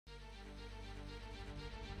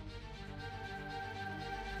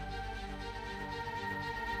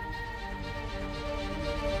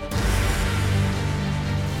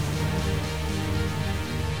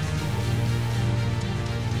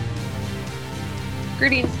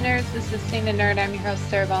Greetings, nerds. This is Cena Nerd. I'm your host,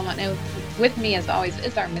 Sarah Belmont. And with me, as always,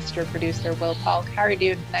 is our Mr. Producer, Will Paul. How are you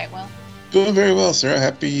doing tonight, Will? Doing very well, Sarah.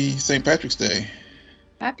 Happy St. Patrick's Day.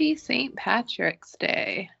 Happy St. Patrick's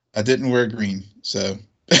Day. I didn't wear green, so.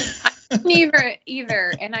 I didn't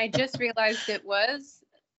either. And I just realized it was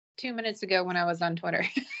 2 minutes ago when I was on Twitter.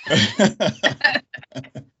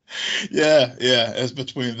 Yeah. It's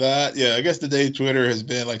between that. Yeah, I guess the day Twitter has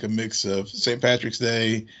been like a mix of St. Patrick's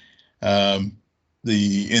Day,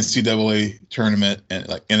 the NCAA tournament, and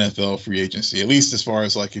like NFL free agency, at least as far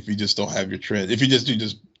as like if you just don't have your trend, if you just do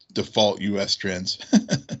just default US trends.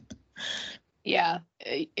 Yeah.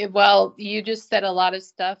 Well, you just said a lot of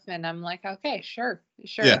stuff, and I'm like, okay, sure.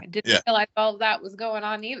 Yeah, I didn't realize all of that was going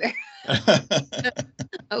on either.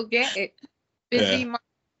 Okay.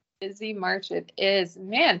 Busy March it is.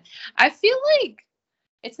 Man, I feel like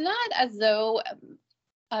it's not as though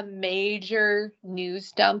a major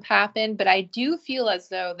news dump happened, but I do feel as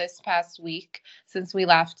though this past week, since we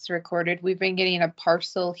last recorded, we've been getting a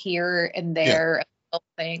parcel here and there of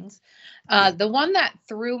things. The one that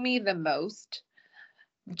threw me the most,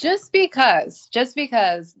 just because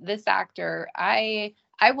this actor, I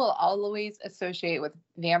will always associate with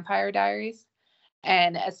Vampire Diaries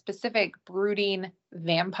and a specific brooding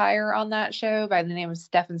vampire on that show by the name of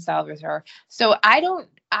Stefan Salvatore. So I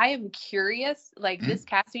am curious, like this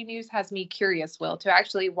casting news has me curious, Will, to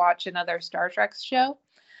actually watch another Star Trek show.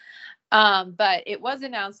 But it was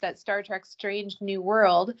announced that Star Trek Strange New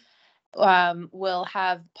World will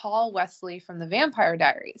have Paul Wesley from the Vampire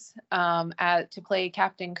Diaries to play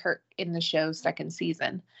Captain Kirk in the show's second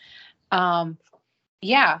season. Yeah.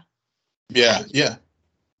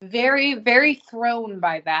 Very, very thrown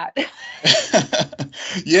by that.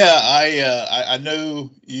 Yeah, I know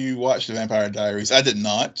you watched the Vampire Diaries. I did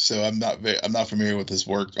not, so I'm not familiar with his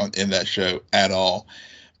work in that show at all.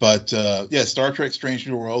 But yeah, Star Trek: Strange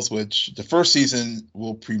New Worlds, which the first season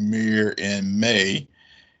will premiere in May,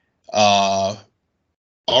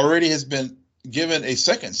 already has been given a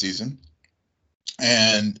second season,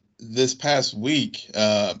 and this past week,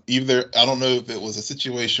 either I don't know if it was a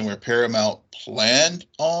situation where Paramount planned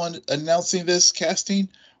on announcing this casting,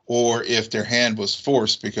 or if their hand was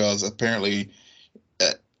forced, because apparently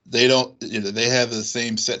they don't, they have the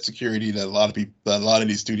same set security that a lot of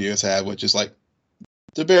these studios have, which is like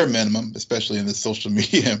the bare minimum, especially in the social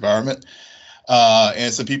media environment.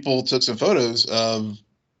 And some people took some photos of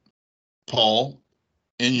Paul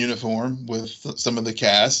in uniform with some of the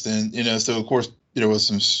cast, and so of course there was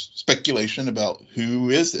some speculation about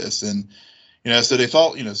who is this, and so they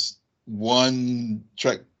thought one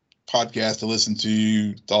Trek podcast to listen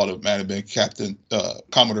to thought it might have been Captain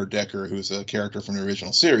Commodore Decker, who's a character from the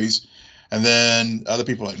original series, and then other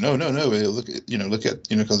people were like no, look at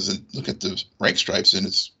because look at the rank stripes, and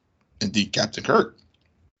it's indeed Captain Kirk.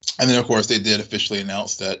 And then of course they did officially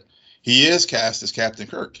announce that he is cast as Captain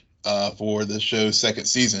Kirk for the show's second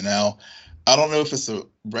season. Now, I don't know if it's a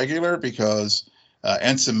regular, because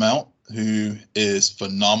Anson Mount, who is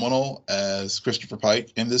phenomenal as Christopher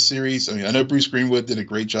Pike in this series. I mean, I know Bruce Greenwood did a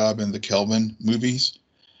great job in the Kelvin movies,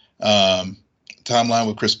 timeline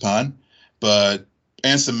with Chris Pine, but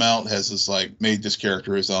Anson Mount has just like made this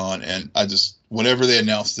character his own. And whenever they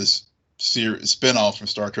announced this spinoff from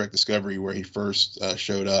Star Trek Discovery, where he first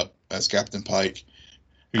showed up as Captain Pike,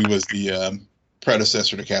 who was the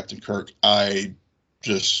predecessor to Captain Kirk, my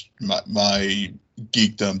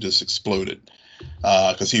geekdom just exploded,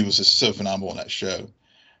 because he was just so phenomenal in that show.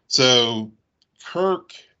 So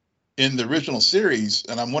Kirk in the original series,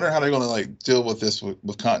 and I'm wondering how they're going to like deal with this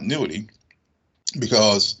with continuity,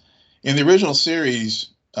 because in the original series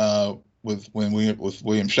with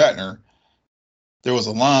William Shatner, there was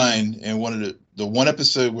a line in one of the one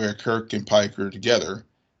episode where Kirk and Pike are together.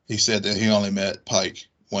 He said that he only met Pike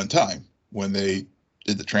one time when they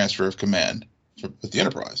did the transfer of command with the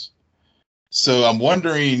Enterprise. So I'm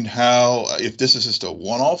wondering if this is just a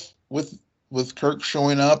one-off with Kirk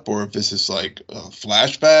showing up, or if this is like a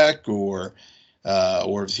flashback, or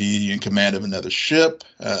is he in command of another ship?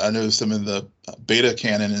 I know some of the beta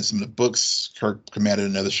canon and some of the books, Kirk commanded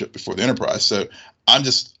another ship before the Enterprise. So I'm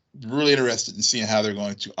just really interested in seeing how they're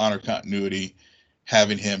going to honor continuity,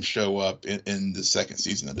 having him show up in the second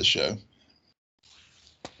season of the show.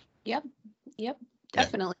 Yep,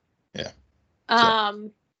 definitely. Yeah.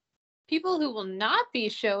 People who will not be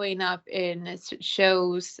showing up in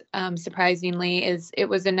shows, surprisingly, it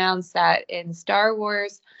was announced that in Star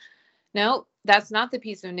Wars. No, that's not the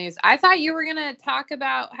piece of news. I thought you were going to talk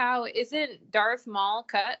about how isn't Darth Maul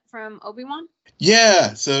cut from Obi-Wan?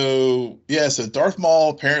 Yeah. So Darth Maul,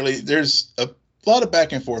 apparently there's a lot of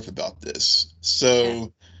back and forth about this.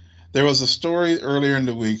 So there was a story earlier in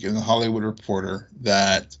the week in the Hollywood Reporter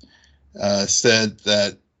that said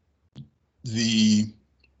that the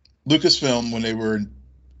Lucasfilm, when they were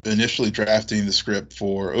initially drafting the script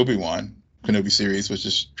for Obi-Wan Kenobi series, which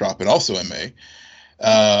is dropping also in May,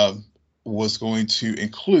 was going to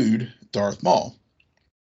include Darth Maul.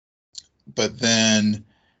 But then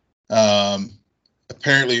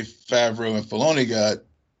apparently Favreau and Filoni got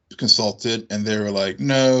consulted, and they were like,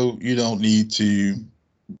 no, you don't need to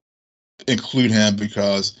include him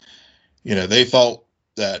because, they thought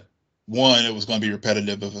that, one, it was going to be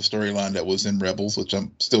repetitive of a storyline that was in Rebels, which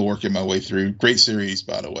I'm still working my way through. Great series,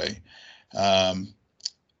 by the way.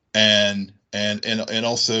 And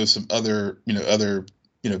also some other,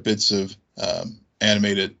 bits of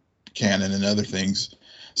animated canon and other things.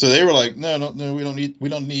 So they were like, no, we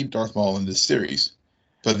don't need Darth Maul in this series.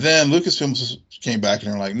 But then Lucasfilm came back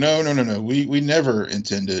and they're like, no, we never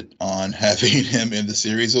intended on having him in the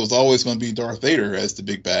series. It was always going to be Darth Vader as the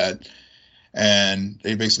big bad. And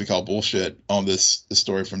they basically called bullshit on this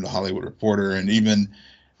story from the Hollywood Reporter. And even,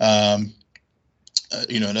 another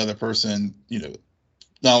person,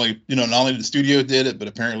 not only the studio did it, but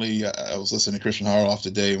apparently I was listening to Christian Harloff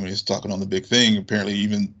today when he was talking on The Big Thing. Apparently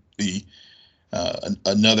even the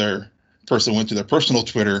another person went to their personal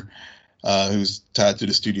Twitter who's tied to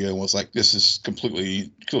the studio and was like, this is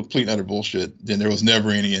complete and utter bullshit. Then there was never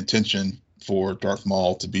any intention for Darth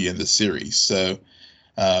Maul to be in the series. So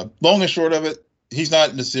long and short of it, he's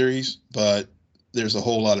not in the series, but there's a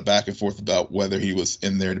whole lot of back and forth about whether he was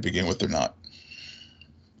in there to begin with or not.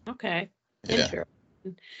 Okay. Yeah.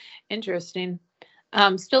 Interesting.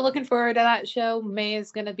 Still looking forward to that show. May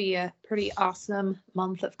is going to be a pretty awesome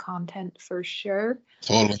month of content for sure.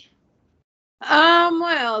 Totally.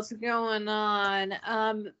 What else is going on?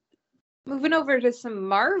 Moving over to some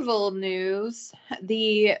Marvel news.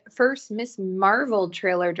 The first Miss Marvel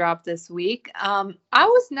trailer dropped this week. I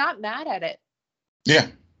was not mad at it. Yeah.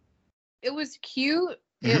 It was cute.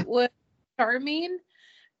 Mm-hmm. It was charming.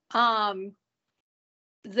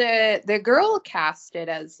 The girl casted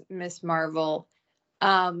as Miss Marvel.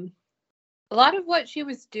 A lot of what she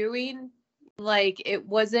was doing, like it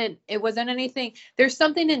wasn't anything. There's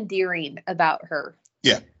something endearing about her.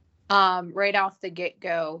 Yeah. Right off the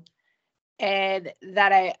get-go. And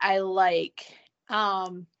that I like.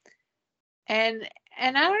 And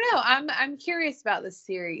I don't know. I'm curious about this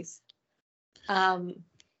series.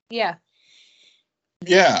 Yeah.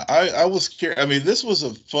 Yeah, I was curious. I mean, this was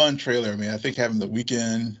a fun trailer. I mean, I think having the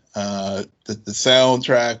weekend, the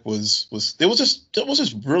soundtrack was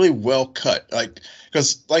just really well cut. Like,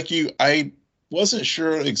 because I wasn't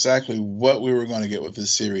sure exactly what we were going to get with this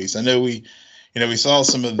series. I know we saw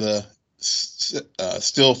some of the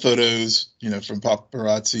still photos, from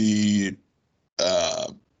paparazzi. I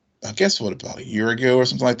guess about a year ago or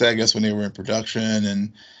something like that. I guess when they were in production,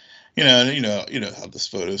 and you know how those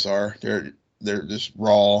photos are. They're just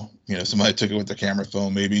raw. Somebody took it with their camera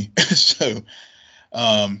phone, maybe. So,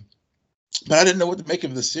 but I didn't know what to make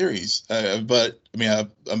of the series. But I mean, I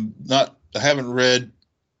haven't read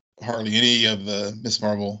hardly any of the Miss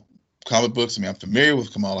Marvel comic books. I mean, I'm familiar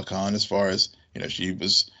with Kamala Khan as far as she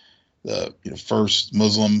was the first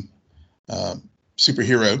Muslim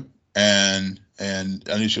superhero, and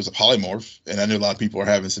I knew she was a polymorph, and I know a lot of people are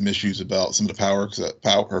having some issues about some of the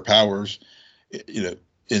her powers,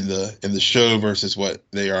 in the show versus what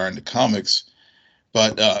they are in the comics.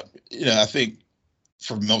 But I think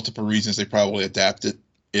for multiple reasons they probably adapted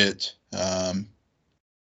it,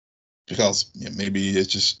 because maybe it's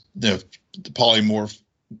just the polymorph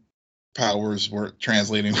powers weren't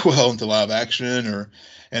translating well into live action, and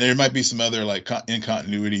there might be some other like in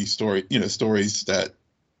continuity stories that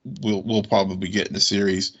we'll probably get in the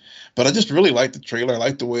series. But I just really liked the trailer. I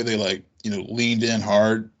liked the way they leaned in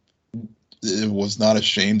hard. It was not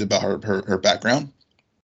ashamed about her background.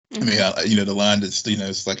 Mm-hmm. I mean, the line that's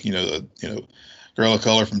it's like girl of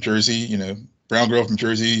color from Jersey, brown girl from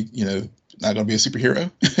Jersey, not gonna be a superhero,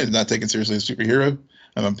 not taken seriously as a superhero.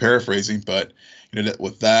 I'm paraphrasing, but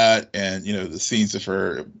with that, and the scenes of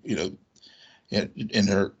her, in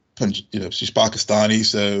her, she's Pakistani,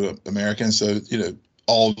 so American, so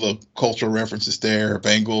all the cultural references there, her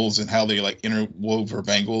bangles, and how they interwove her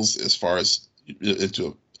bangles as far as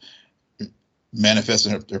into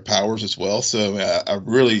manifesting her powers as well. So I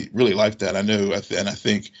really, really like that. I know, and I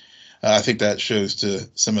think that shows to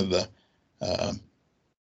some of the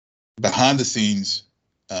behind the scenes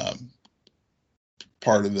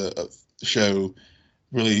part of the show,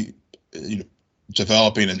 really,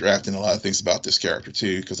 developing and drafting a lot of things about this character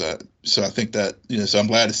too, because I think that, so I'm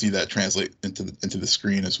glad to see that translate into the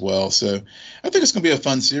screen as well. So I think it's going to be a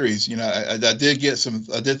fun series. I did get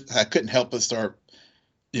I couldn't help but start,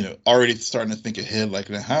 already starting to think ahead, like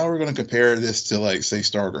how are we going to compare this to, like, say,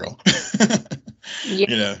 Stargirl?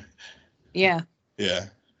 Yeah. Yeah.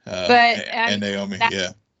 But and Naomi,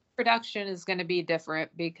 production is going to be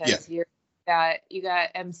different because you got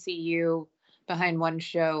MCU behind one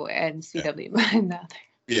show and CW behind the other.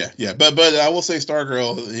 Yeah. But I will say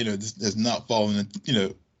Stargirl, has not fallen,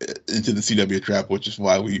 into the CW trap, which is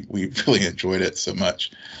why we really enjoyed it so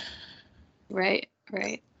much. Right.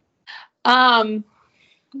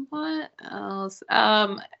 What else?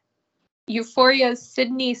 Euphoria's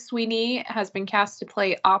Sydney Sweeney has been cast to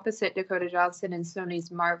play opposite Dakota Johnson in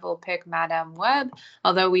Sony's Marvel pick Madame Web,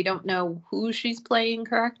 although we don't know who she's playing,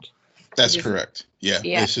 correct? That's correct. Yeah.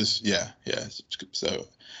 It's just, So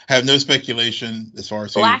I have no speculation as far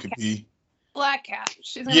as who it could be. Black Cat.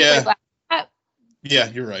 She's going to play Black Cat. Yeah,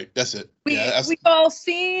 you're right. That's it. We've all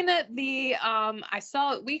seen the, I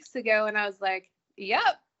saw it weeks ago and I was like,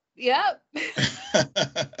 yep.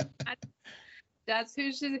 That's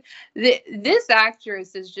who she. This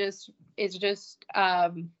actress is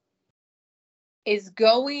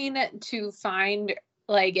going to find,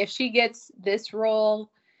 like, if she gets this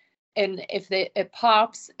role, and if it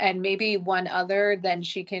pops, and maybe one other, then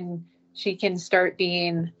she can start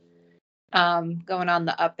being, going on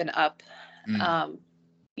the up and up.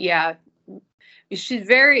 She's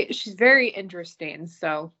very interesting.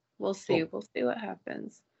 So we'll see. Cool. We'll see what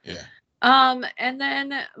happens. Yeah. And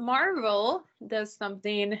then Marvel does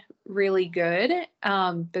something really good,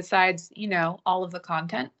 besides, all of the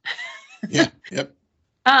content. Yeah. Yep.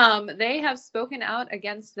 They have spoken out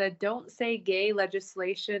against the Don't Say Gay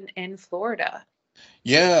legislation in Florida.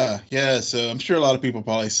 Yeah. So I'm sure a lot of people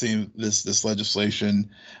probably seen this legislation,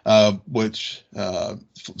 which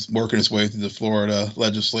working its way through the Florida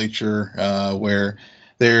legislature, where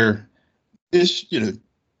there is, to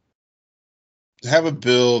have a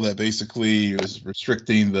bill that basically is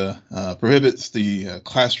restricting prohibits the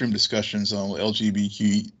classroom discussions on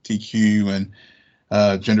LGBTQ and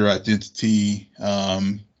gender identity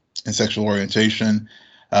and sexual orientation.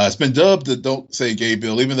 It's been dubbed the Don't Say Gay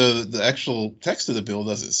bill, even though the actual text of the bill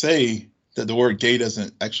doesn't say that. The word gay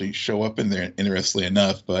doesn't actually show up in there, interestingly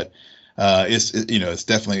enough, but it's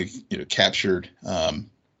definitely captured.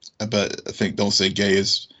 But I think Don't Say Gay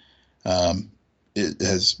is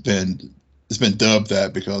it's been dubbed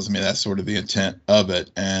that because that's sort of the intent of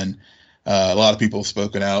it, and a lot of people have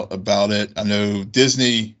spoken out about it. I know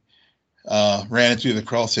Disney ran into the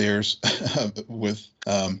crosshairs with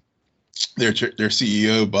their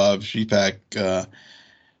CEO Bob Chapek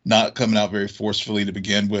not coming out very forcefully to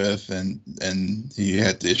begin with, and he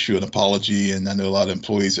had to issue an apology. And I know a lot of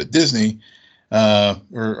employees at Disney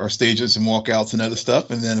are staging some walkouts and other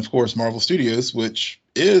stuff. And then, of course, Marvel Studios, which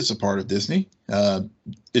is a part of Disney,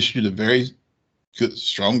 issued a very good,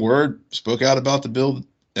 strong word, spoke out about the bill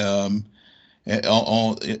on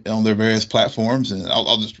their various platforms. And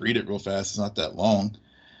I'll just read it real fast. It's not that long.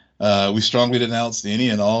 We strongly denounce any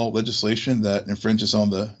and all legislation that infringes on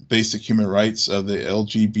the basic human rights of the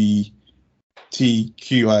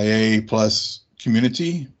LGBTQIA plus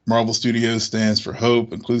community. Marvel Studios stands for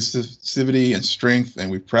hope, inclusivity, and strength,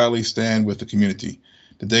 and we proudly stand with the community.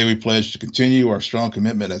 Today we pledge to continue our strong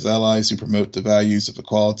commitment as allies who promote the values of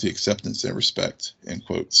equality, acceptance, and respect, end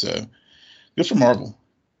quote. So good for Marvel.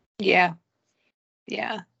 Yeah,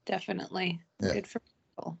 definitely. Yeah. Good for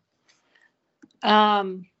Marvel.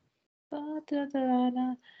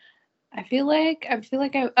 I feel like a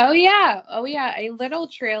little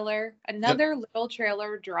trailer, little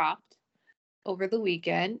trailer dropped over the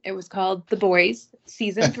weekend. It was called The Boys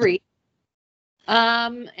Season 3.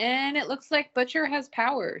 And it looks like Butcher has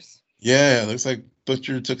powers. Yeah, it looks like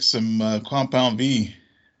Butcher took some Compound V.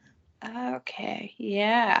 Okay,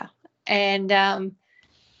 yeah. And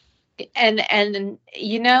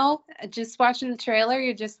just watching the trailer,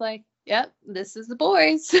 you're just like, yep, this is The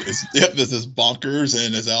Boys. This is bonkers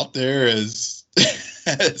and as out there as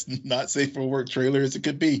not safe for work trailer as it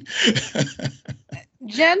could be.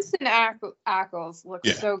 Jensen Ackles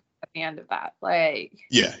looks so good at the end of that. Like,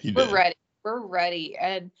 we're ready.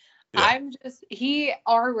 And he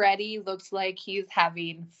already looks like he's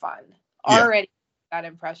having fun. Already that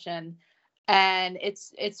impression. And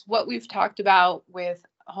it's what we've talked about with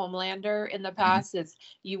Homelander in the past.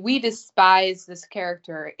 We despise this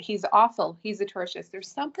character. He's awful. He's atrocious.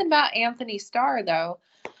 There's something about Anthony Starr, though,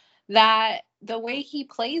 that the way he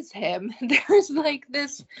plays him, there's like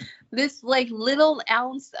this like little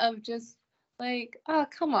ounce of just Like, oh,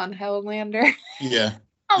 come on, Homelander. Yeah.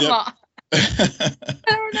 Come Yep. on. I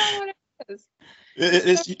don't know what it is.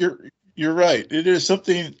 It's you're right. It is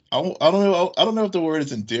something I don't know if the word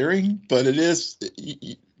is endearing, but it is.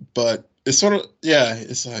 But it's sort of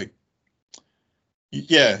It's like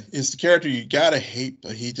it's the character you gotta hate,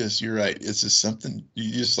 but you're right. It's just something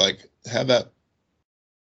you just like have that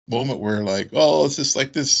moment where like, oh, it's just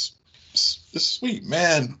like this sweet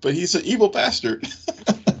man, but he's an evil bastard.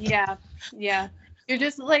 Yeah. You're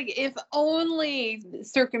just like, if only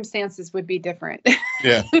circumstances would be different.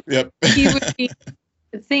 Yeah. Yep.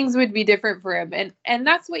 Things would be different for him, and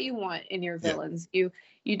that's what you want in your villains. Yeah.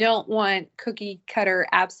 You don't want cookie cutter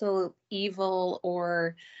absolute evil,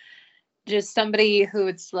 or just somebody who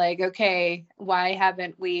it's like, okay, why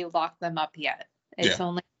haven't we locked them up yet? It's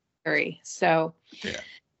only 3. So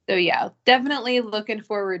definitely looking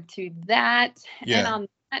forward to that. And on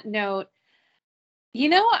that note,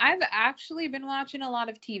 I've actually been watching a lot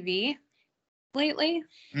of TV lately.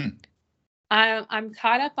 I'm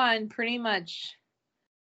caught up on pretty much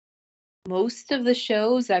most of the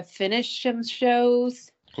shows. I've finished some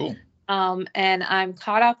shows. Cool. And I'm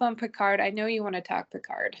caught up on Picard. I know you want to talk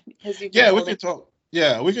Picard because we can talk.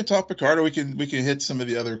 Yeah, we can talk Picard, or we can hit some of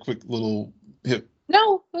the other quick little hit.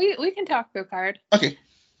 No, we can talk Picard. Okay.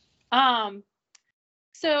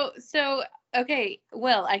 So okay.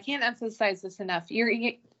 Well, I can't emphasize this enough. Your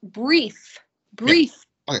brief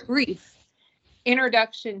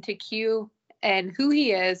introduction to Q and who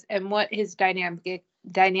he is and what his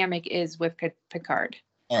dynamic is with Picard.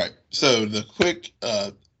 All right. So the quick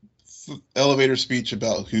elevator speech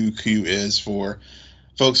about who Q is for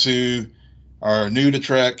folks who are new to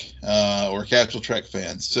Trek or casual Trek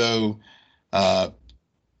fans. So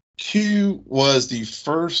Q was the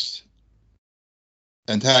first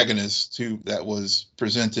antagonist that was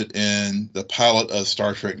presented in the pilot of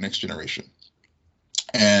Star Trek Next Generation.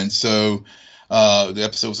 And so the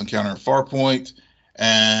episode was Encounter in Farpoint,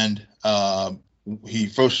 and he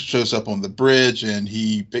first shows up on the bridge, and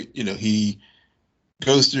he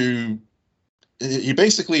goes through. He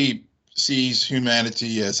basically sees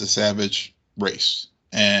humanity as a savage race,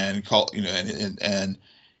 and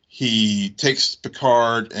he takes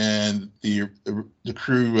Picard and the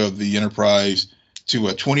crew of the Enterprise to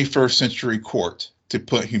a 21st century court to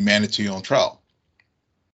put humanity on trial.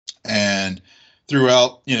 And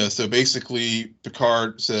throughout, so basically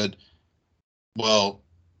Picard said, well,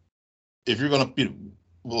 if you're going to,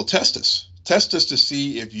 we'll test us to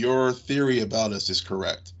see if your theory about us is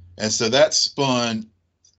correct. And so that spun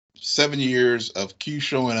 7 years of Q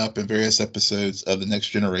showing up in various episodes of the Next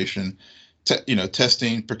Generation,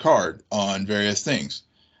 testing Picard on various things.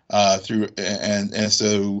 So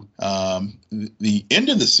the end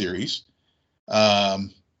of the series,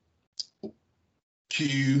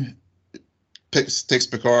 Q takes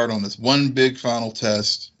Picard on this one big final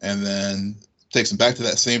test, and then takes him back to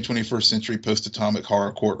that same 21st century post-atomic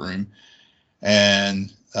horror courtroom,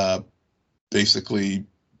 and basically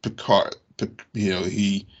Picard,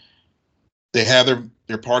 they have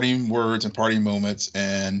their parting words and parting moments,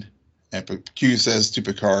 and Q says to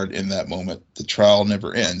Picard in that moment, "The trial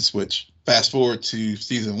never ends." Which, fast forward to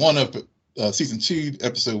season 2,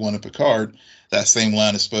 episode 1 of Picard, that same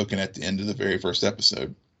line is spoken at the end of the very first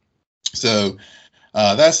episode. So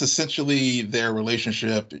that's essentially their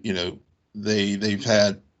relationship. They've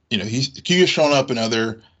had, Q has shown up in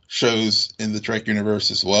other shows in the Trek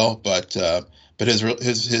universe as well, but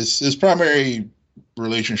his primary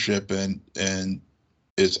relationship and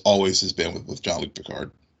is always has been with Jean-Luc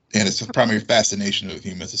Picard. And his primary fascination with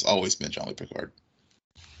humans has always been Jean-Luc Picard.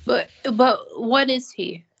 But what is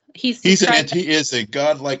he? He is a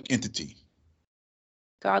godlike entity.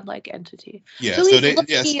 Godlike entity. Yeah. So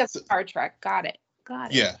he's Star Trek. Got it.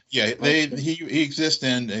 Yeah. He exists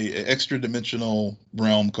in a extra dimensional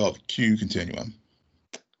realm called Q Continuum.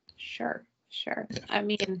 Sure. Yeah. I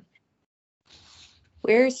mean,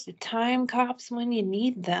 where's the time cops when you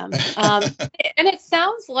need them? And it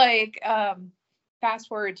sounds like. Fast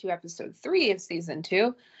forward to episode 3 of season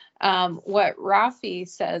 2, what Raffi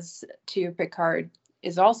says to Picard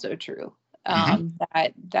is also true.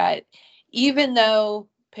 That even though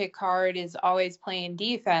Picard is always playing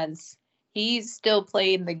defense, he's still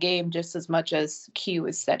playing the game just as much as Q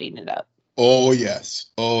is setting it up. Oh yes.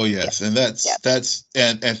 And that's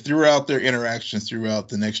and throughout their interactions throughout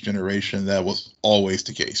the Next Generation, that was always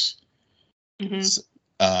the case.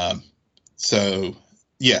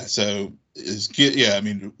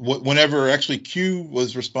 Whenever actually Q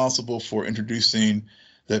was responsible for introducing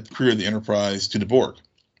the crew of the Enterprise to the Borg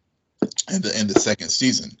in the second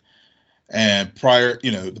season, and prior,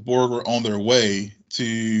 the Borg were on their way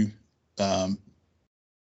to um,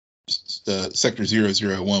 the Sector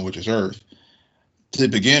 001, which is Earth, to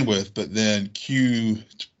begin with. But then Q,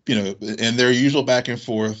 and their usual back and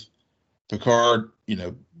forth, Picard,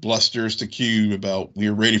 blusters to Q about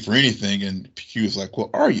we're ready for anything, and Q is like, "Well,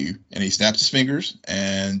 are you?" And he snaps his fingers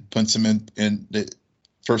and puts him in the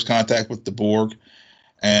first contact with the Borg,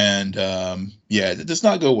 and it does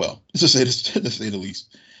not go well, to say the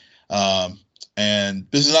least. And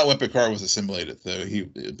this is not when Picard was assimilated, though.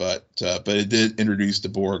 But it did introduce the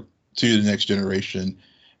Borg to the next generation,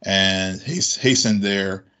 and hastened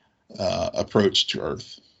their approach to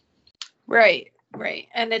Earth. Right.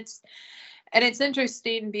 And it's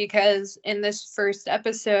interesting because in this first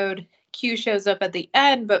episode, Q shows up at the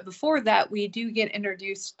end, but before that, we do get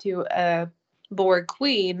introduced to a Borg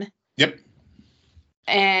queen. Yep.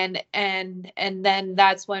 And then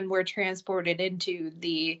that's when we're transported into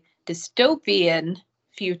the dystopian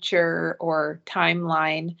future or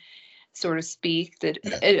timeline, so to speak. That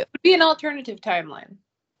it would be an alternative timeline.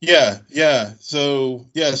 Yeah. So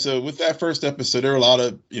with that first episode, there were a lot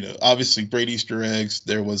of, obviously great Easter eggs.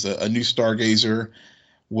 There was a new Stargazer,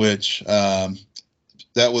 which that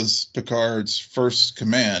was Picard's first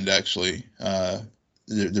command, actually,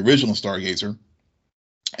 the original Stargazer.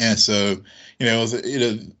 And so, it was,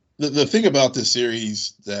 the thing about this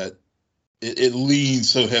series that it leans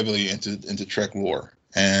so heavily into Trek lore,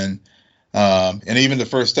 and even the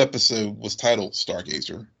first episode was titled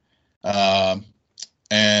Stargazer.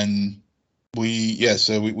 And we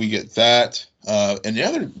get that. And the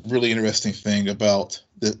other really interesting thing about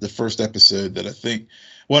the first episode that I think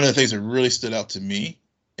one of the things that really stood out to me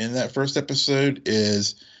in that first episode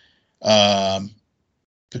is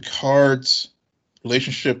Picard's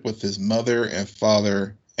relationship with his mother and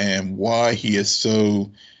father, and why he is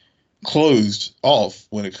so closed off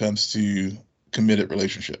when it comes to committed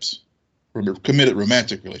relationships, or committed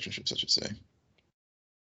romantic relationships, I should say.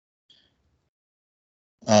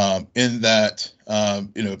 In that,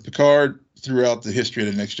 Picard, throughout the history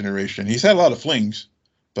of the Next Generation, he's had a lot of flings,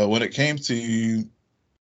 but when it came to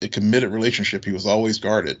a committed relationship, he was always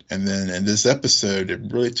guarded. And then in this episode, it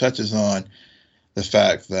really touches on the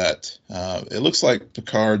fact that it looks like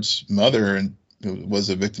Picard's mother was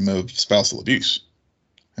a victim of spousal abuse.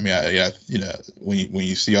 I mean, when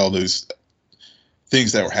you see all those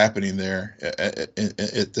things that were happening there at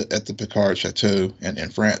the Picard Chateau in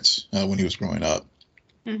France when he was growing up.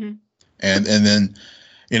 Mm-hmm. And then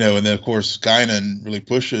of course Guinan really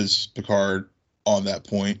pushes Picard on that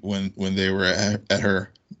point when they were at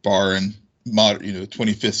her bar in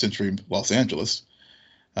 25th century Los Angeles,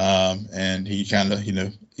 and he kind of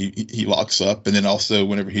he locks up. And then also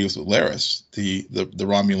whenever he was with Laris, the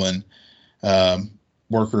Romulan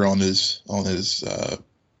worker on his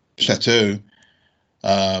chateau,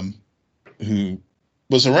 who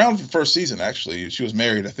was around for the first season. Actually, she was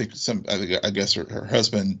married. I guess her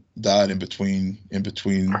husband died in between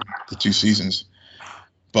the two seasons.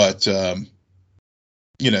 But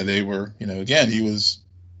they were, again, he was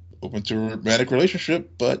open to a romantic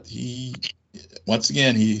relationship, but he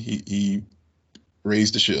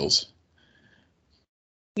raised the shills.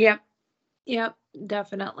 Yep,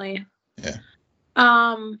 definitely. Yeah.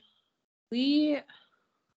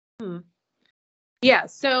 Yeah,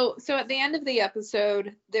 so at the end of the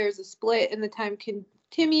episode, there's a split in the time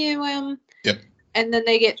continuum. Yep. And then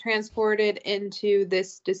they get transported into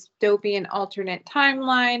this dystopian alternate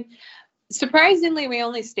timeline. Surprisingly, we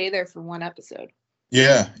only stay there for one episode.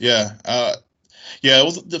 Yeah. It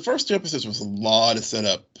was, the first two episodes was a lot of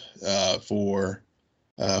setup for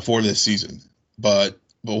this season, but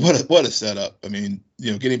what a setup! I mean,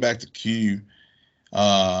 getting back to Q,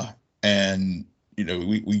 and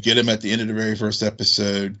we get him at the end of the very first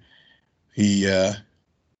episode. He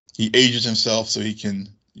ages himself so he can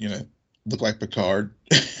look like Picard,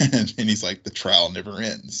 and he's like, the trial never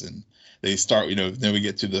ends. And they start, then we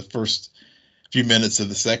get to the first few minutes of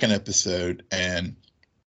the second episode, and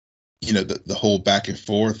the whole back and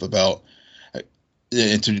forth about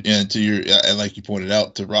and like you pointed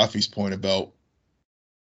out, to Rafi's point about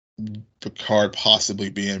Picard possibly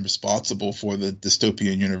being responsible for the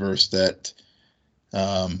dystopian universe that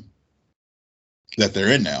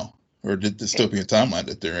they're in now, or the dystopian timeline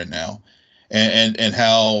that they're in now, and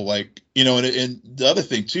how, like, and the other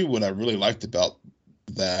thing too, what I really liked about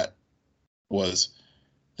that was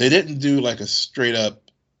they didn't do like a straight up.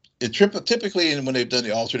 Typically, when they've done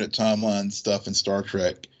the alternate timeline stuff in Star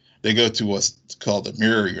Trek, they go to what's called the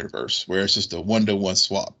mirror universe, where it's just a 1-to-1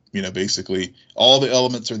 swap. Basically all the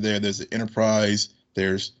elements are there. There's the Enterprise.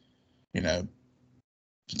 There's,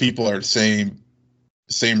 people are the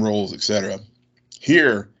same roles, etc.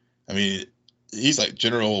 Here, I mean, he's like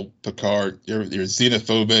General Picard. You're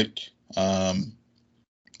xenophobic, and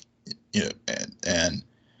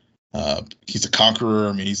he's a conqueror.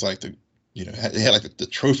 I mean, he's like they had like the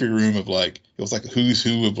trophy room of like, it was like a who's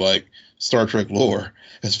who of like Star Trek lore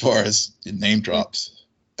as far as name drops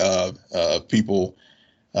people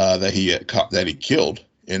that he killed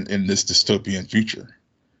in this dystopian future.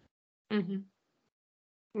 Mm-hmm.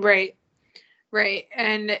 Right.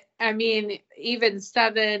 And I mean, even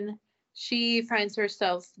Seven, she finds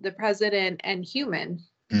herself the president and human.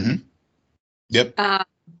 Mm-hmm. Yep.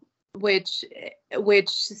 Which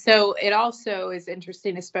so it also is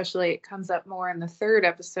interesting, especially it comes up more in the third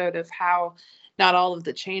episode of how not all of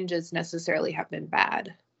the changes necessarily have been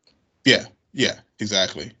bad. Yeah,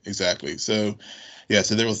 exactly. So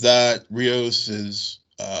there was that. Rios is,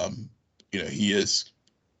 he is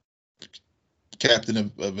captain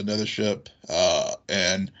of another ship,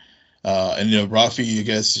 and Rafi, I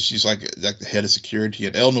guess she's like the head of security,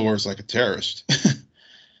 and Elnor is like a terrorist.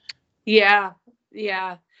 Yeah.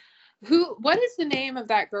 What is the name of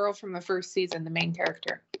that girl from the first season, the main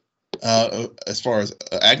character? As far as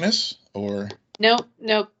Agnes, or nope.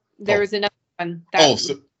 There was another one. First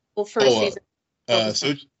season.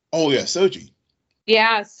 Soji. Oh yeah, Soji.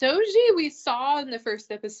 Yeah, Soji we saw in the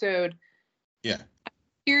first episode. Yeah. I'm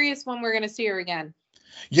curious when we're gonna see her again.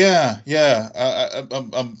 Yeah.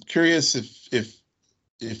 I'm curious if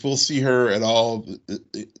we'll see her at all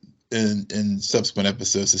in subsequent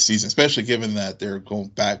episodes this season, especially given that they're going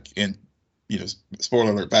back in,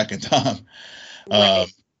 spoiler alert, back in time. Right.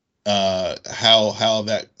 How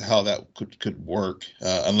that could work,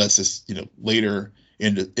 unless it's later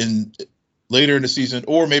in the season,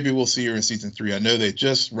 or maybe we'll see her in season 3. I know they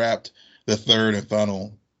just wrapped the third and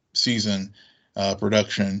final season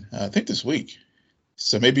production, I think this week.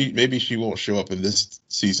 So maybe she won't show up in this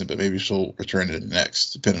season, but maybe she'll return in the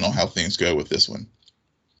next, depending on how things go with this one.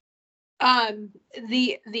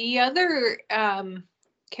 The other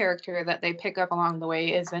character that they pick up along the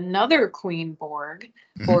way is another Queen Borg,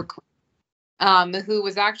 who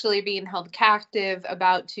was actually being held captive,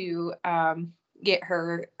 about to get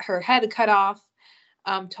her head cut off,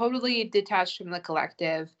 totally detached from the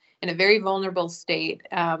collective, in a very vulnerable state.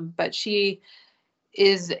 But she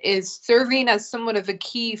is serving as somewhat of a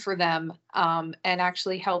key for them, and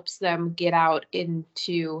actually helps them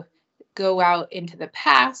go out into the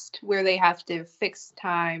past, where they have to fix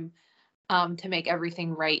time to make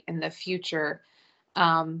everything right in the future.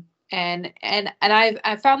 And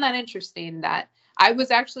I found that interesting, that I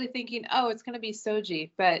was actually thinking, oh, it's going to be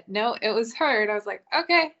Soji, but no, it was her. And I was like,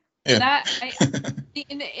 okay, yeah.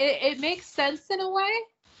 It makes sense in a way.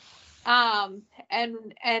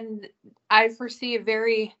 And I foresee a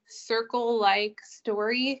very Circle-like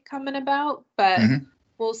story coming about, but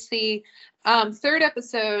we'll see. Third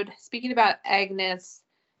episode, speaking about Agnes,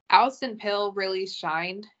 Alison Pill really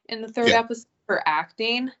shined in the third episode for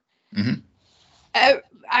acting.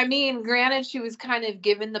 I mean, granted, she was kind of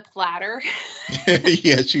given the platter.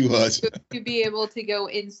 Yeah, she was. to be able to go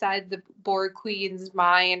inside the Borg Queen's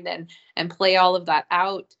mind and play all of that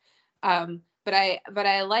out. But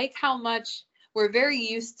I like how much we're very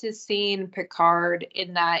used to seeing Picard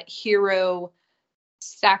in that hero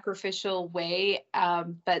sacrificial way,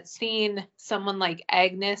 but seeing someone like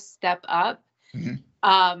Agnes step up and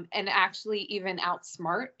actually even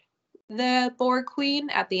outsmart the Borg Queen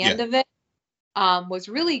at the end of it was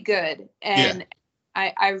really good. And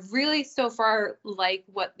I really so far like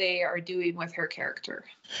what they are doing with her character.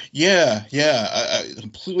 I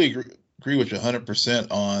completely agree with you 100%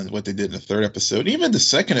 on what they did in the third episode. Even the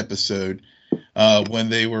second episode, when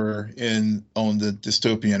they were on the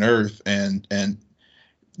dystopian Earth, and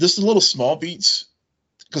just the little small beats,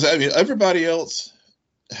 because I mean everybody else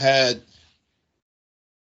had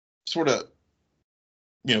sort of,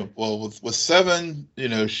 with Seven,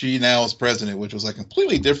 she now is president, which was like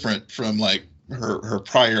completely different from like her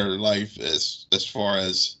prior life as far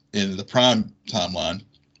as in the Prime timeline.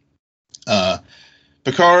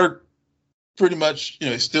 Picard, pretty much,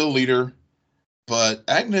 still leader, but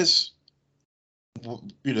Agnes,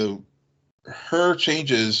 her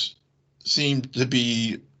changes seem to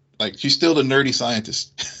be like she's still the nerdy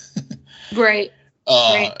scientist. Right.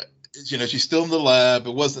 She's still in the lab.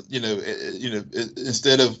 It wasn't,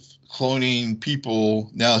 instead of cloning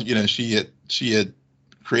people, now, she had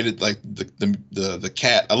created like the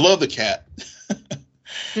cat. I love the cat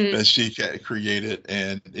that she created,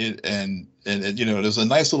 and there's a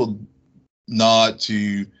nice little nod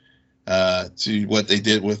to what they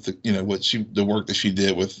did with the work that she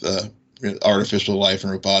did with artificial life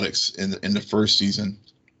and robotics in the first season.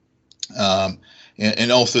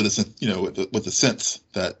 and also with the synths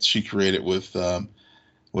that she created with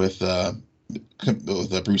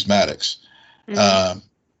Bruce Maddox. Mm-hmm.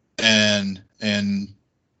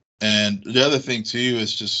 And the other thing too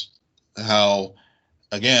is just how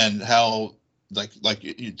to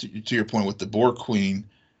your point with the Borg Queen,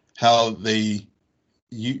 how they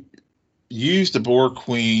use the Borg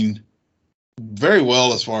Queen very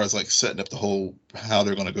well as far as like setting up the whole how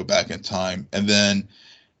they're going to go back in time, and then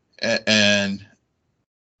and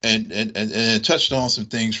it touched on some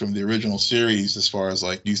things from the original series as far as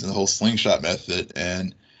like using the whole slingshot method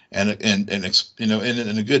and in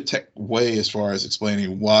a good tech way as far as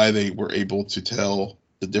explaining why they were able to tell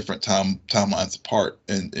the different timelines apart,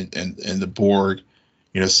 and the Borg,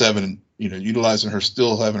 Seven, utilizing her,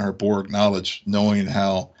 still having her Borg knowledge, knowing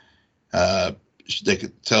how they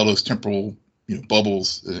could tell those temporal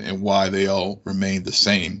bubbles and why they all remained the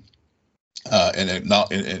same, and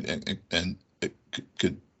it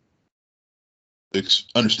could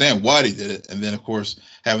understand why they did it, and then of course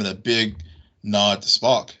having a big nod to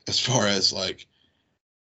Spock as far as like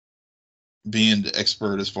being the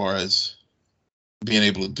expert as far as being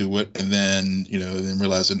able to do it, and then then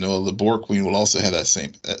realizing the Borg Queen will also have that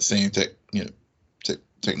same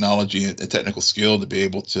technology and technical skill to be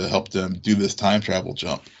able to help them do this time travel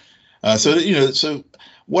jump. So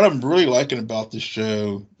what I'm really liking about this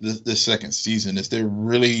show, this second season, is they're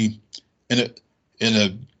really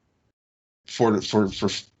for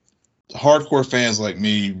hardcore fans like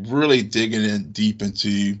me, really digging in deep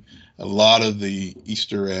into a lot of the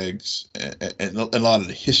Easter eggs and a lot of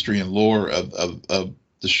the history and lore of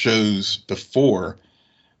the shows before.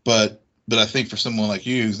 But I think for someone like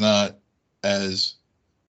you who's not as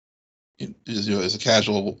as a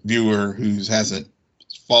casual viewer who hasn't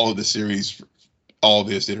followed the series for all of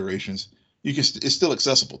its iterations, it's still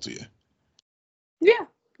accessible to you.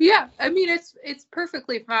 Yeah. I mean, it's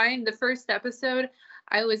perfectly fine. The first episode,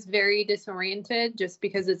 I was very disoriented just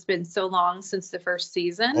because it's been so long since the first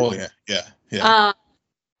season. Oh yeah.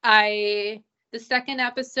 The second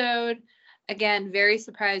episode, again, very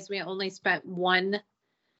surprised we only spent one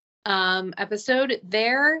episode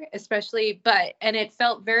there, especially, and it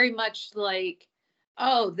felt very much like,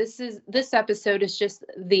 oh, this episode is just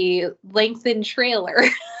the lengthened trailer.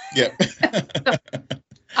 Yeah.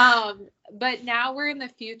 But now we're in the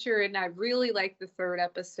future, and I really like the third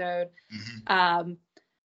episode. Mm-hmm.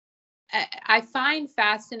 I find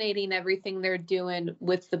fascinating everything they're doing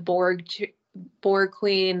with the Borg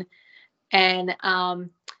Queen and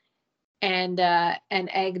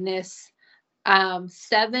Agnes.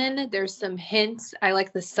 Seven, there's some hints. I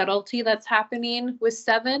like the subtlety that's happening with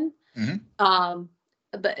Seven. Mm-hmm.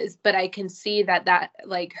 But I can see that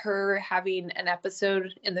like her having an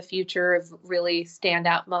episode in the future of really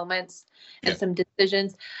standout moments and some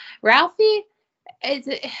decisions. Ralphie, I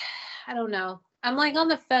don't know. I'm like on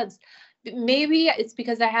the fence. Maybe it's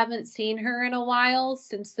because I haven't seen her in a while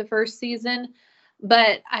since the first season,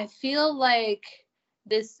 but I feel like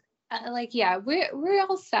this, we're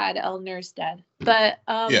all sad Elnor's dead, but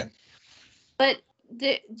but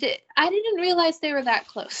I didn't realize they were that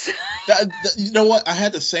close. You know what? I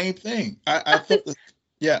had the same thing. I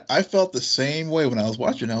felt the same way when I was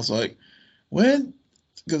watching. I was like, when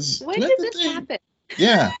did this happen?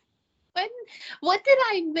 Yeah. What did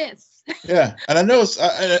I miss? Yeah, and I know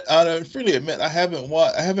I freely admit I haven't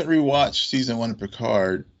rewatched season 1 of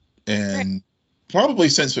Picard, and probably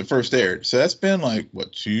since it first aired. So that's been like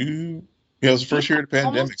what, 2? It was the first year of the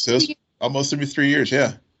pandemic, so it's almost 3 years.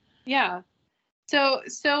 Yeah. Yeah. So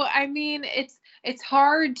I mean, it's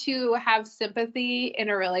hard to have sympathy in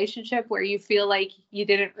a relationship where you feel like you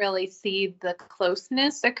didn't really see the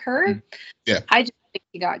closeness occur. Mm-hmm. Yeah. I just think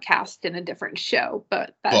he got cast in a different show,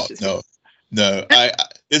 but that's no.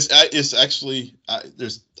 It's actually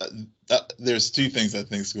there's two things I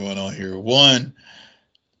think is going on here. One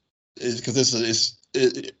is because this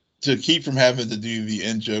is to keep from having to do the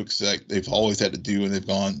in jokes that they've always had to do when they've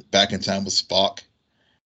gone back in time with Spock.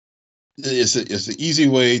 It's an easy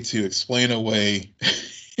way to explain away.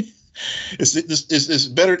 It's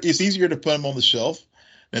better. It's easier to put them on the shelf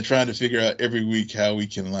than trying to figure out every week how we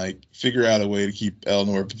can like figure out a way to keep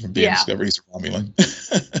Elnor from being discovered he's a Romulan.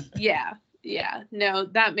 Yeah. No,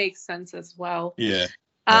 that makes sense as well. Yeah.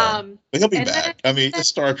 But he'll be back. I mean, it's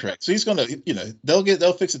Star Trek, so he's gonna,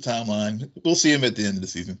 they'll fix the timeline. We'll see him at the end of the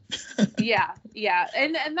season. Yeah,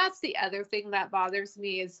 and that's the other thing that bothers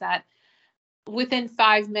me is that within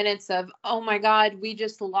 5 minutes of, oh my God, we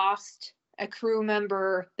just lost a crew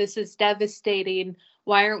member. This is devastating.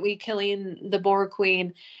 Why aren't we killing the Borg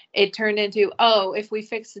Queen? It turned into, if we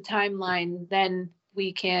fix the timeline, then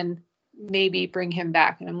we can maybe bring him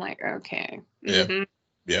back. And I'm like, okay. Mm-hmm.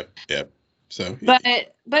 Yep. So, but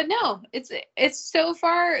no, it's so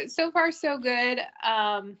far so good.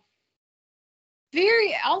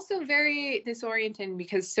 Very disorienting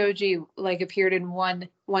because Soji like appeared in one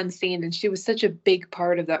scene and she was such a big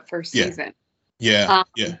part of that first season. Yeah.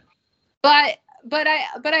 But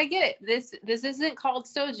I get it. This isn't called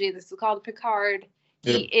Soji. This is called Picard.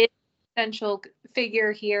 He is an essential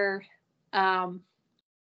figure here. Yeah.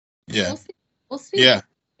 We'll see. Yeah.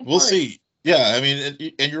 We'll see. Yeah. I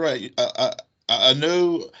mean, and you're right. I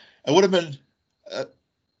know it would have been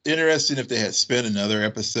interesting if they had spent another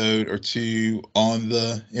episode or two on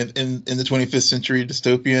the in the 25th century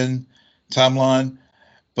dystopian timeline,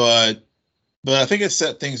 but I think it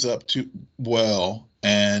set things up too well.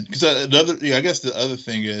 And because I guess the other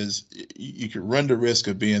thing is you could run the risk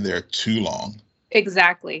of being there too long.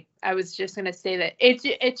 Exactly. I was just going to say that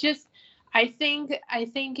it just, I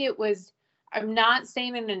think it was, I'm not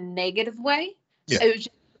saying in a negative way. Yeah. It was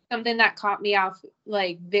just something that caught me off,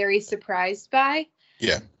 like, very surprised by.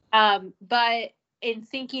 Yeah. But in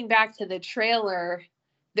thinking back to the trailer,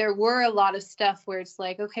 there were a lot of stuff where it's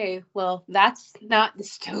like, okay, well, that's not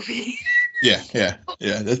dystopian. Yeah.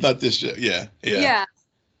 That's not this show. Yeah.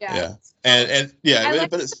 And yeah, I like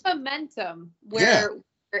but it's the momentum where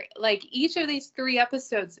like each of these 3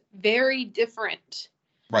 episodes very different,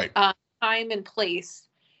 right? Time and place,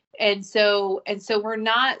 and so we're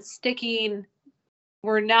not spending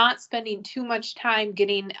too much time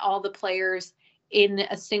getting all the players in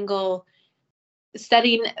a single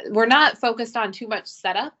setting. We're not focused on too much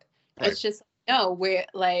setup. Right. It's just no, we're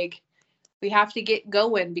like, we have to get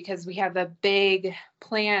going because we have a big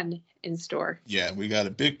plan in store. Yeah, we got a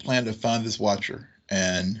big plan to find this Watcher,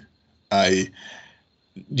 and I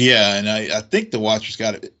think the Watcher's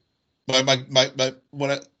got it.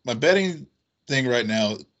 My betting thing right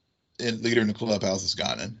now, leader in the clubhouse is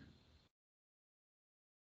Guinan.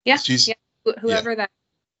 Yeah, whoever that.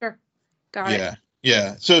 Sure, got it.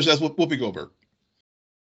 Yeah. So that's Whoopi Goldberg.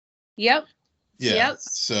 Yep. Yeah. Yep.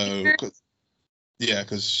 So. Yeah,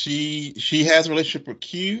 because she has a relationship with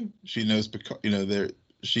Q. She knows,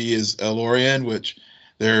 she is Elorian, which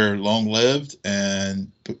they're long lived,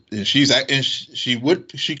 and she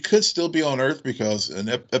could still be on Earth because an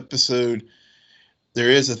episode,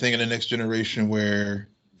 there is a thing in the Next Generation where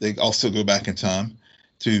they also go back in time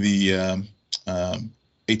to the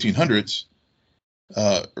 1800s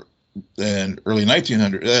and early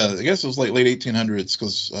 1900s. I guess it was like late 1800s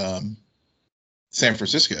because San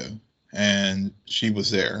Francisco. And she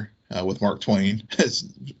was there with Mark Twain,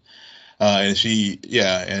 and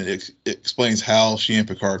it explains how she and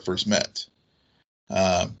Picard first met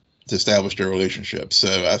to establish their relationship.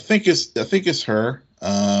 So I think it's her,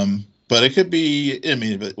 but it could be. I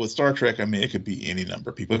mean, but with Star Trek, I mean, it could be any number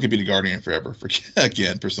of people. It could be the Guardian Forever,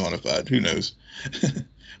 again, personified. Who knows?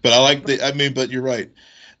 But I like but you're right.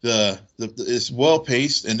 It's well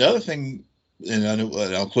paced, and the other thing, and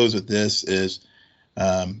I'll close with this is.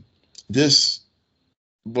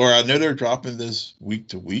 Where I know they're dropping this week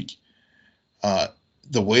to week,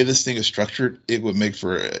 the way this thing is structured, it would make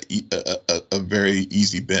for a very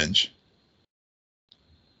easy binge.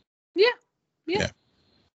 Yeah.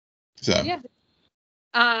 So. Yeah.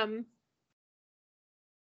 I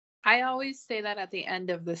always say that at the end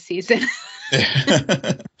of the season.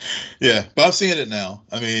 Yeah, but I'm seeing it now.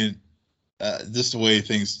 I mean, just the way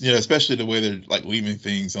things, especially the way they're like leaving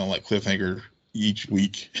things on like cliffhanger each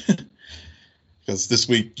week. Because this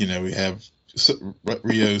week, we have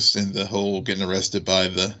Rios and the whole getting arrested by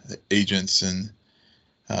the agents and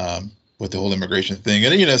with the whole immigration thing,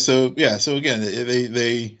 and so again,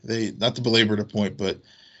 they not to belabor the point, but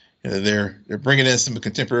they're bringing in some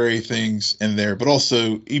contemporary things in there, but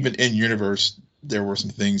also even in universe, there were some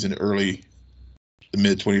things in the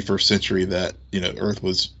mid 21st century that Earth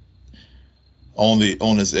was on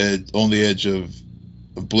the edge of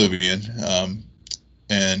oblivion.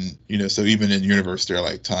 And, so even in universe, they're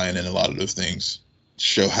like tying in a lot of those things to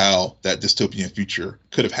show how that dystopian future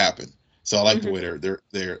could have happened. So I like the way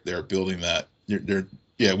they're building that.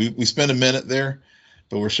 We spent a minute there,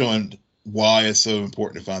 but we're showing why it's so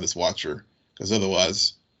important to find this Watcher, because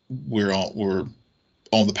otherwise we're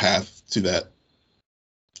on the path to that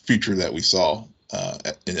future that we saw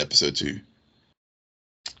in episode 2.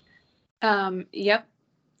 Yep.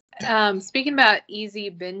 Speaking about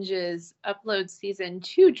easy binges, Upload season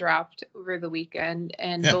 2 dropped over the weekend,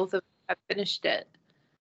 and both of us have finished it.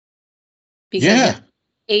 Because it's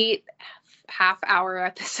 8 half-hour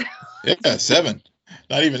episodes. Yeah, 7.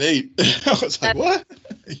 Not even 8. I was like, what?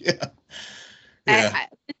 Yeah.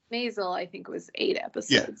 Maisel, I think, was 8 Yeah.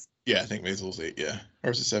 episodes. Yeah, I think Maisel was 8. Yeah.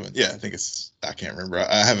 Or is it 7? Yeah, I think it's. I can't remember.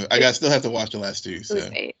 Still have to watch the last 2. So. It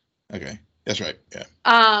was 8. Okay, that's right. Yeah.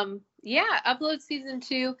 Yeah, Upload season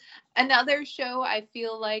 2. Another show. I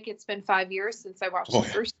feel like it's been 5 years since I watched the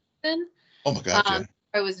first season. Oh my God. Yeah.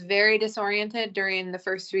 I was very disoriented during the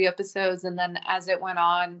first 3 episodes, and then as it went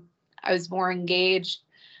on, I was more engaged.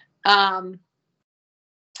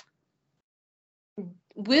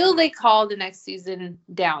 Will they call the next season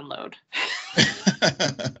Download?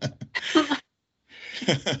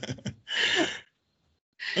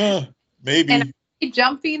 Maybe. And are you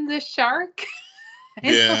jumping the shark?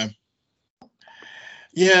 Yeah.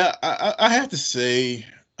 Yeah, I have to say,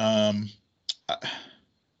 I'll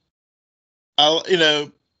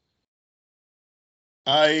it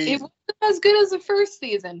wasn't as good as the first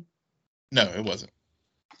season. No, it wasn't.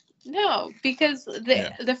 No, because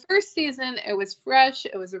the first season, it was fresh,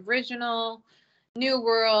 it was original, new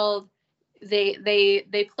world.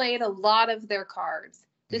 They played a lot of their cards.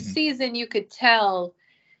 This season, you could tell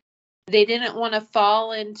they didn't want to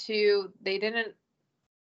fall into. They didn't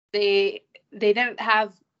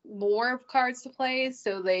have more cards to play,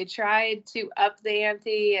 so they tried to up the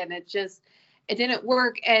ante, and it didn't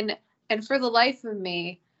work. And for the life of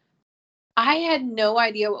me, I had no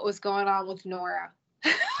idea what was going on with Nora.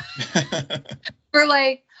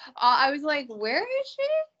 I was like, where is she?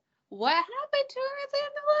 What happened to her at the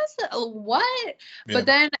end of the last? What? Yeah. But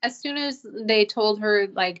then as soon as they told her,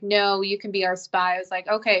 like, no, you can be our spy, I was like,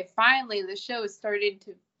 okay, finally the show is starting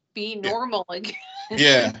to be normal again.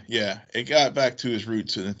 Yeah. It got back to its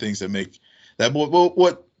roots and the things that make that.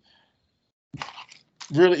 What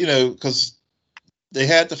really, because they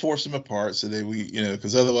had to force them apart, so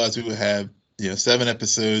because otherwise we would have 7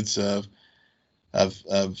 episodes of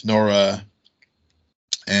Nora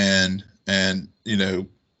and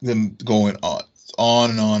them going on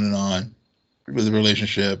and on and on with the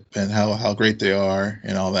relationship and how great they are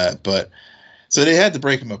and all that. But so they had to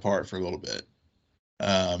break them apart for a little bit.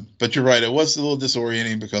 But you're right, it was a little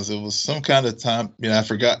disorienting because it was some kind of time. I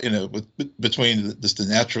forgot. Between just the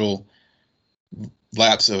natural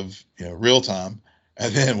lapse of real time,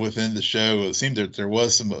 and then within the show, it seemed that there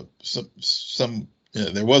was some.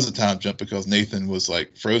 There was a time jump because Nathan was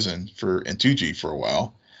like frozen in 2G for a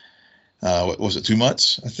while. What was it, 2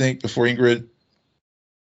 months, I think, before Ingrid?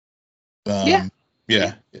 Yeah.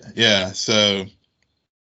 So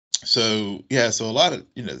a lot of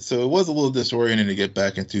so it was a little disorienting to get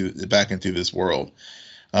back into this world.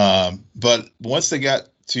 But once they got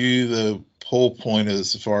to the whole point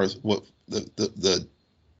as far as what the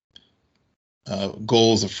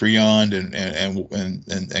goals of Freon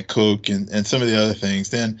and Coke and some of the other things,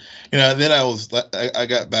 then I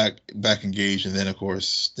got back engaged, and then of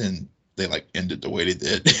course they ended the way they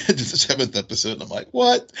did. The 7th episode, and I'm like,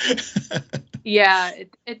 what? Yeah,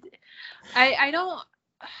 I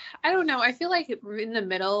don't know. I feel like in the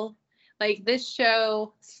middle, like this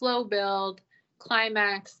show, slow build,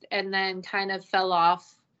 climaxed, and then kind of fell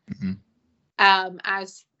off.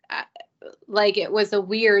 As like it was a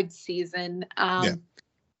weird season. Yeah.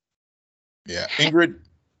 Ingrid.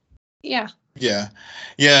 Yeah.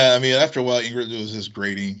 I mean, after a while, Ingrid was just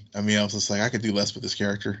grating. I mean, I was just like, I could do less with this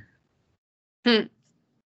character. I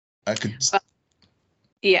could.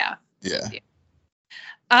 Yeah.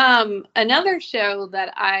 Another show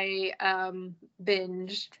that I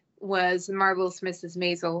binged was Marvelous Mrs.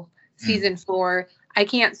 Maisel season 4. I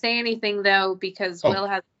can't say anything though because Will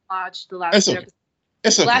hasn't watched the last 2 episodes.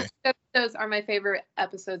 It's okay. The last 2 episodes are my favorite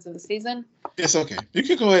episodes of the season. It's okay. You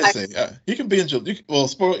can go ahead and say. You can binge it. Well,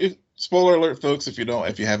 spoiler alert, folks. If you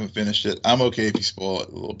haven't finished it, I'm okay if you spoil it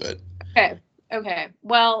a little bit. Okay.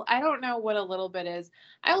 Well, I don't know what a little bit is.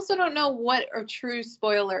 I also don't know what a true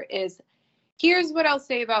spoiler is. Here's what I'll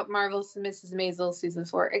say about Marvelous Mrs. Maisel season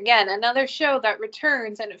 4. Again, another show that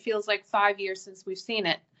returns, and it feels like 5 years since we've seen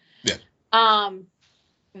it. Yeah.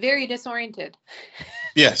 Very disoriented.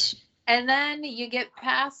 Yes. And then you get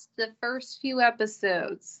past the first few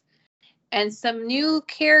episodes, and some new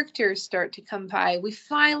characters start to come by. We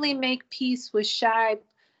finally make peace with Shy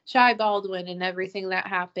Baldwin and everything that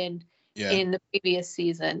happened in the previous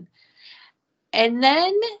season. And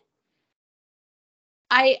then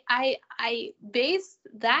I based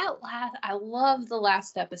that I love the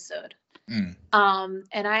last episode. And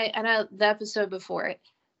the episode before it.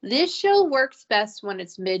 This show works best when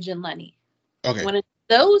it's Midge and Lenny. Okay. When it's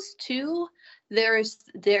those two, their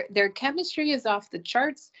chemistry is off the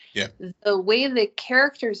charts. Yeah. The way the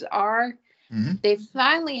characters are, they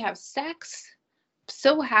finally have sex.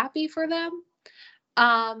 So happy for them.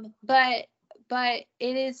 But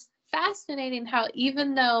it is fascinating how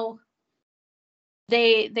even though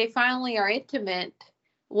they finally are intimate,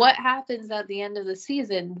 what happens at the end of the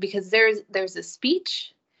season? Because there's a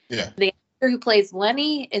speech. Yeah. The actor who plays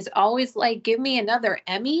Lenny is always like, "Give me another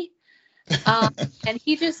Emmy," and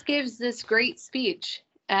he just gives this great speech.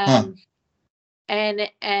 And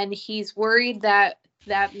he's worried that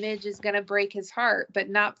Midge is going to break his heart, but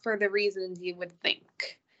not for the reasons you would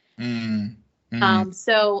think.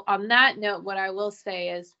 So on that note, what I will say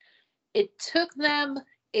is it took them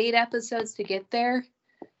 8 episodes to get there,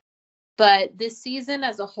 but this season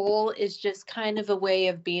as a whole is just kind of a way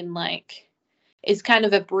of being like, it's kind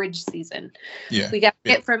of a bridge season. Yeah. We got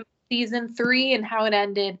to get from season 3 and how it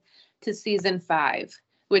ended to season 5,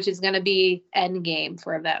 which is going to be Endgame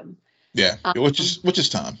for them. Yeah, which is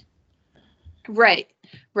time. Right.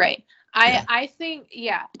 I think,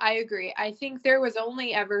 I agree. I think there was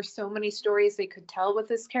only ever so many stories they could tell with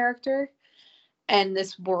this character and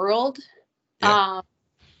this world. Yeah.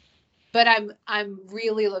 But I'm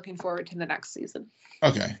really looking forward to the next season.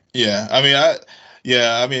 Okay. Yeah. I mean,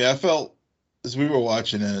 I felt as we were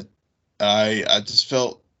watching it, I just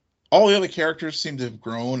felt all the other characters seemed to have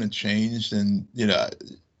grown and changed, and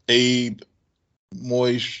Abe,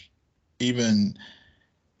 Moish, even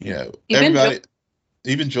everybody. Joel.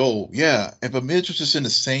 Even Joel, yeah. But Midge was just in the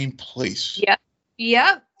same place.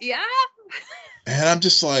 Yeah. And I'm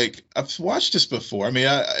just like, I've watched this before. I mean,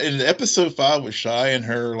 in episode 5 with Shy and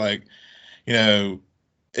her, like, I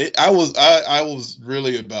was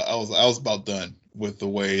about done with the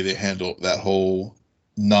way they handled that whole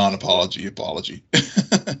non-apology apology.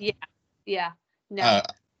 Yeah. No.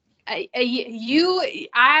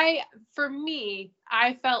 For me,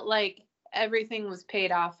 I felt like everything was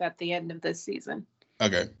paid off at the end of this season.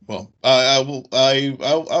 Okay, well, I'll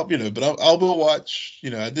watch.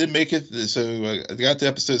 I did make it, so I got to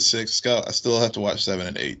episode 6. I still have to watch 7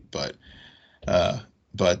 and 8, but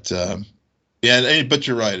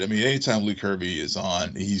you're right. I mean, anytime Luke Kirby is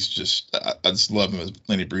on, he's just, I just love him as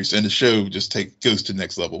Lenny Bruce, and the show just goes to the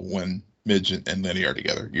next level when Midge and Lenny are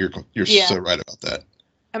together. You're so right about that.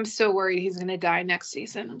 I'm so worried he's gonna die next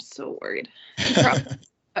season. I'm so worried, but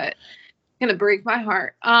it's gonna break my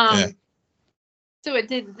heart. So it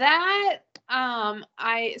did that.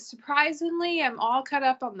 I surprisingly, I'm all caught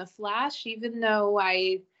up on The Flash, even though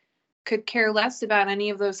I could care less about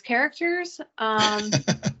any of those characters.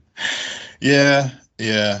 Yeah.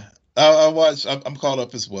 I watched. I'm caught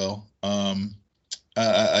up as well.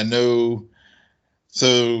 I know.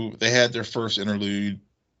 So they had their first interlude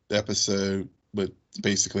episode, but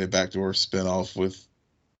basically a backdoor spinoff with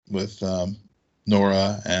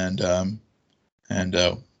Nora and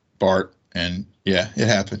Bart. And yeah, it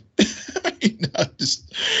happened. It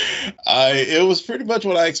was pretty much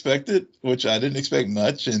what I expected, which I didn't expect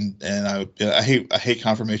much, and I hate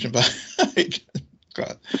confirmation bias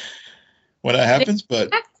when it happens.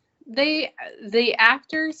 But the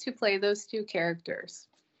actors who play those two characters,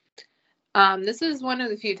 this is one of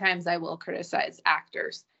the few times I will criticize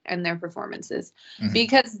actors and their performances,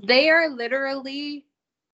 because they are literally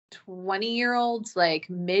 20-year-olds, like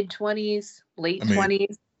mid-20s, late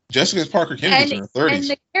 20s. Jessica Parker Kennedy's in her 30s. And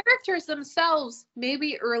the characters themselves,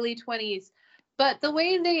 maybe early 20s, but the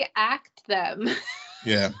way they act them,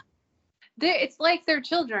 it's like they're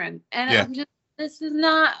children. And I'm just, this is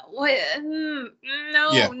not what. No,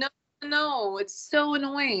 it's so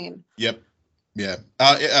annoying. Yep. Yeah,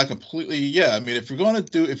 I completely. Yeah, I mean, if you're gonna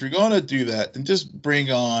do that, then just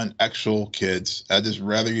bring on actual kids. I'd just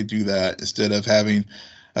rather you do that instead of having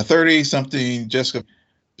a 30-something Jessica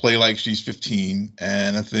play like she's 15,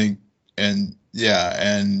 and I think, or maybe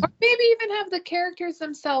even have the characters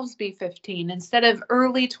themselves be 15 instead of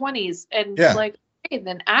early 20s, and like, hey,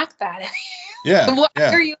 then act that. Why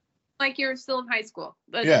are you like you're still in high school?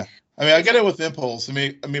 But, I mean, I get it with Impulse. I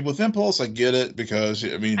mean, with Impulse, I get it because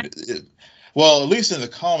at least in the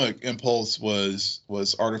comic, Impulse was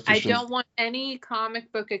artificial. I don't want any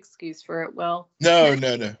comic book excuse for it, Will. No.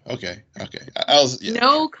 Okay.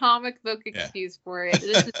 No comic book excuse for it.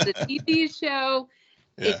 This is the TV show.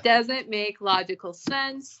 Yeah. It doesn't make logical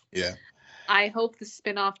sense. Yeah. I hope the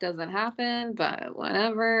spinoff doesn't happen, but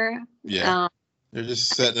whatever. Yeah. They're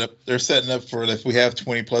just setting up. They're setting up for if we have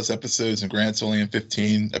 20 plus episodes and Grant's only in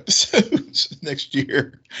 15 episodes next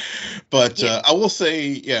year. But I will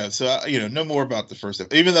say, So no more about the first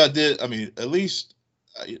episode. Even though I did, I mean, at least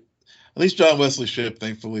John Wesley Shipp,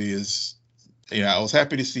 thankfully, is. I was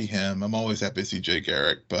happy to see him. I'm always happy to see Jay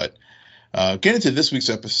Garrick. But getting to this week's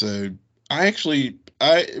episode,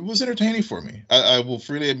 it was entertaining for me. I will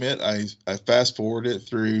freely admit, I fast forwarded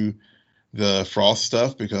through the Frost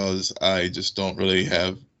stuff because I just don't really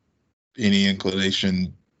have any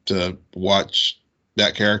inclination to watch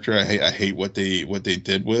that character. I hate what they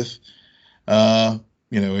did with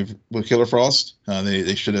with Killer Frost.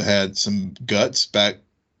 They should have had some guts back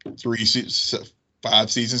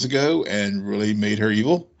 5 seasons ago and really made her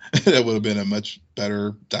evil. That would have been a much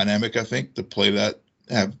better dynamic, I think, to play that,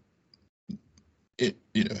 have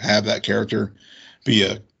that character be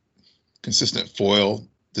a consistent foil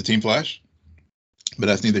to Team Flash. But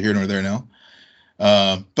that's neither here nor there now.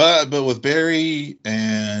 But with Barry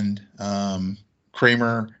and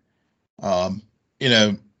Kramer, the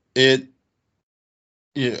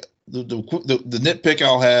nitpick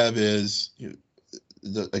I'll have is,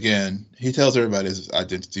 again, he tells everybody his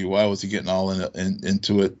identity. Why was he getting all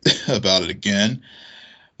into it about it again?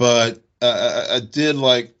 But I did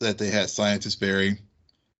like that they had Scientist Barry,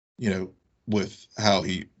 with how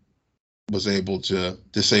he was able to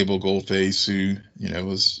disable Goldface, who,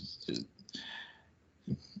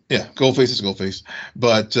 Goldface is Goldface.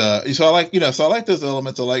 But so I like those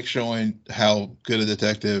elements. I like showing how good a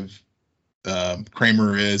detective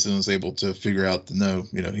Kramer is, and was able to figure out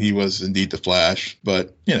he was indeed the Flash.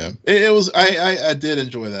 But it was, I did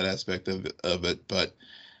enjoy that aspect of it. But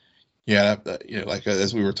yeah, like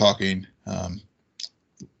as we were talking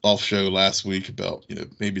off show last week about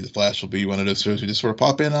maybe the Flash will be one of those shows we just sort of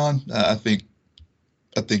pop in on. I think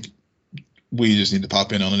we just need to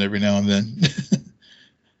pop in on it every now and then.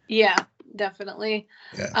 Yeah, definitely.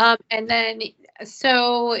 Yeah. And then,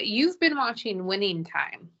 so you've been watching Winning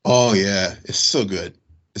Time. Oh yeah, it's so good.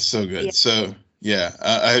 It's so good. Yeah. So yeah,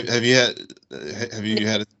 have you had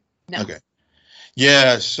it? No. Okay.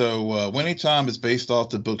 Yeah. So Winning Time is based off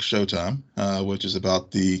the book Showtime, which is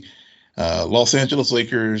about the Los Angeles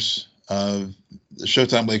Lakers, the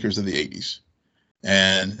Showtime Lakers of the 80s,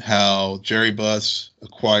 and how Jerry Buss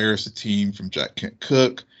acquires the team from Jack Kent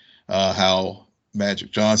Cooke, how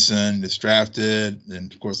Magic Johnson is drafted,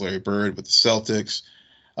 and of course Larry Bird with the Celtics,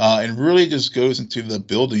 and really just goes into the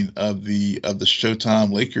building of the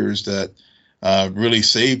Showtime Lakers that really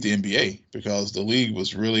saved the NBA, because the league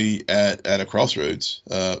was really at a crossroads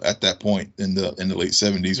at that point in the late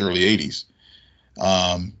 70s, early 80s.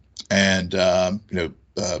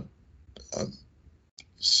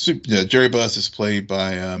 Jerry Buss is played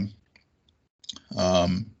by oh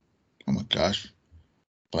my gosh,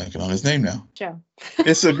 blanking on his name now. Joe.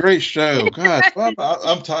 It's a great show. Gosh,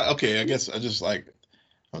 I'm tired. Okay, I guess I'm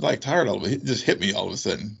tired of it. It just hit me all of a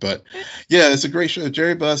sudden. But yeah, it's a great show.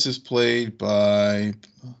 Jerry Buss is played by,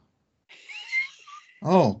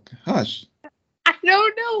 oh gosh, I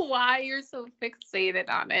don't know why you're so fixated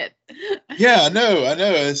on it. Yeah, I know.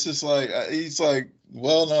 It's just like he's like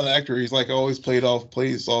well-known actor. He's like always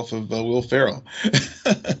plays off of Will Ferrell.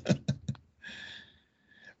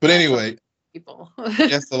 But anyway, people.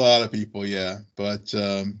 Yes, a lot of people, yeah. But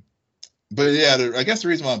yeah, I guess the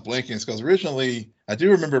reason why I'm blanking is because originally I do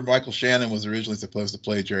remember Michael Shannon was originally supposed to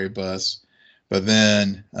play Jerry Buss, but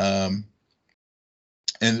then in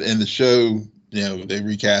the show, they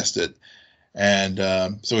recast it. And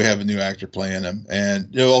so we have a new actor playing him,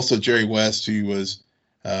 and also Jerry West, who was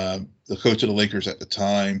the coach of the Lakers at the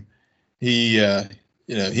time. He's not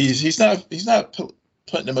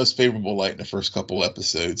put in the most favorable light in the first couple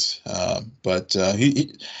episodes, but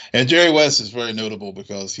he and Jerry West is very notable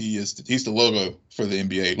because he's the logo for the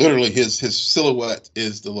NBA. Literally, his silhouette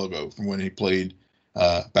is the logo from when he played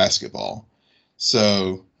basketball.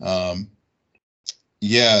 So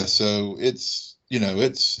yeah, so it's.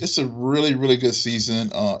 It's a really, really good series on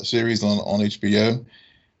HBO,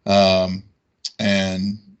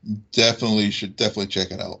 and should definitely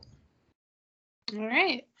check it out. All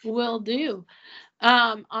right, will do.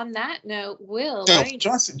 On that note, Will.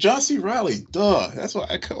 John C. Reilly, duh. That's why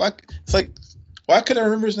it's like, why could I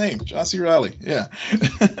remember his name? John C. Reilly, yeah.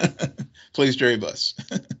 Plays Jerry Buss.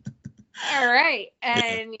 All right,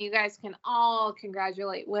 and you guys can all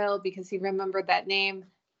congratulate Will because he remembered that name.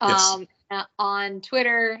 Yes. On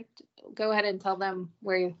Twitter, go ahead and tell them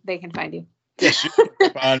where they can find you. Yes, you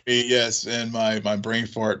can find me. Yes, and my brain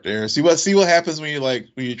fart there. See what happens when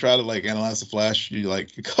you try to analyze the Flash.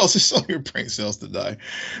 It causes all your brain cells to die.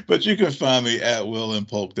 But you can find me at Will M.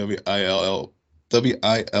 Polk, WILLMPOLK.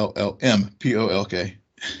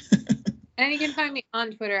 And you can find me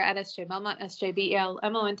on Twitter at SJ Belmont,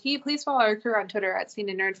 SJBELMONT. Please follow our crew on Twitter at Scene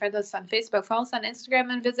and Nerd. Friend us on Facebook, follow us on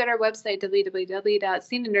Instagram, and visit our website,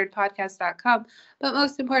 www.sceneandnerdpodcast.com. But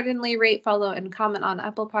most importantly, rate, follow, and comment on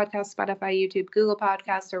Apple Podcasts, Spotify, YouTube, Google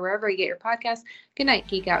Podcasts, or wherever you get your podcasts. Good night,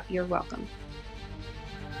 Geek Out. You're welcome.